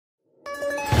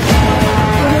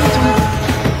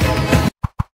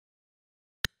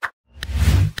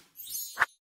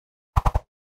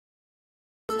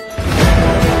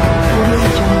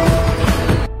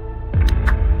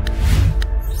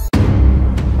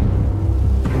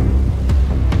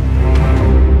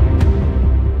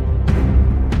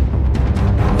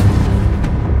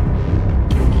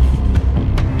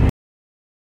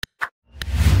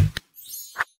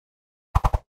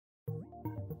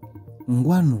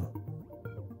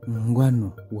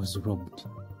Ngannou was robbed.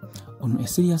 On a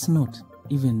serious note,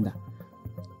 even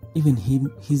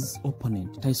his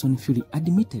opponent, Tyson Fury,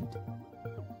 admitted.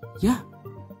 Yeah.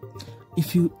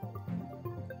 If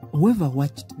whoever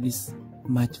watched this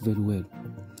match very well,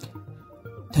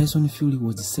 Tyson Fury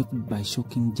was saved by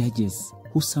shocking judges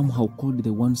who somehow called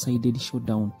the one-sided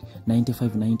showdown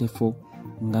 95-94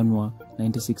 Ngannou,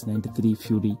 96-93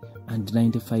 Fury, and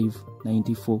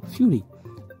 95-94 Fury.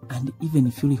 And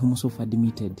even Fury himself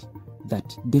admitted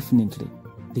that definitely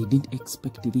they didn't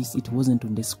expect this. It wasn't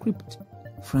on the script.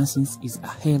 Francis is a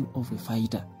hell of a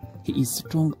fighter. He is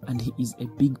strong and he is a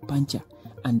big puncher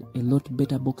and a lot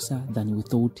better boxer than we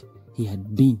thought he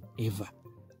had been ever.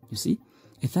 You see,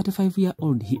 a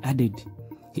 35-year-old, he added,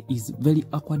 he is a very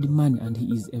awkward man and he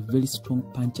is a very strong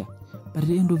puncher. But at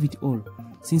the end of it all,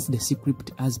 since the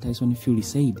script, as Tyson Fury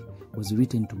said, was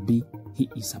written to be, he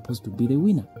is supposed to be the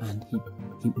winner, and he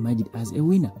emerged as a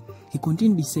winner. He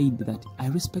continually said that I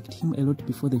respect him a lot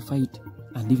before the fight,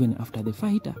 and even after the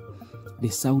fight, the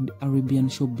Saudi Arabian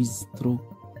showbiz throw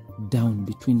down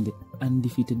between the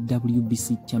undefeated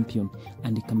WBC champion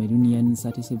and the Cameroonian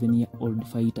 37-year-old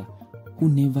fighter who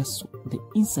never saw the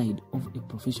inside of a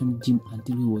professional gym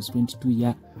until he was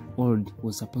 22-year-old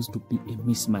was supposed to be a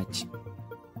mismatch.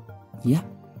 Yeah,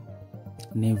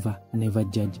 never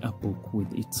judge a book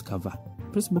with its cover.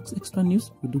 Pressbox Extra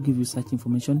News, we do give you such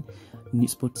information,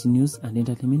 sports news and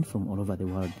entertainment from all over the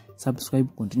world. Subscribe,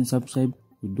 continue subscribe.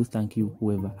 We do thank you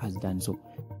whoever has done so.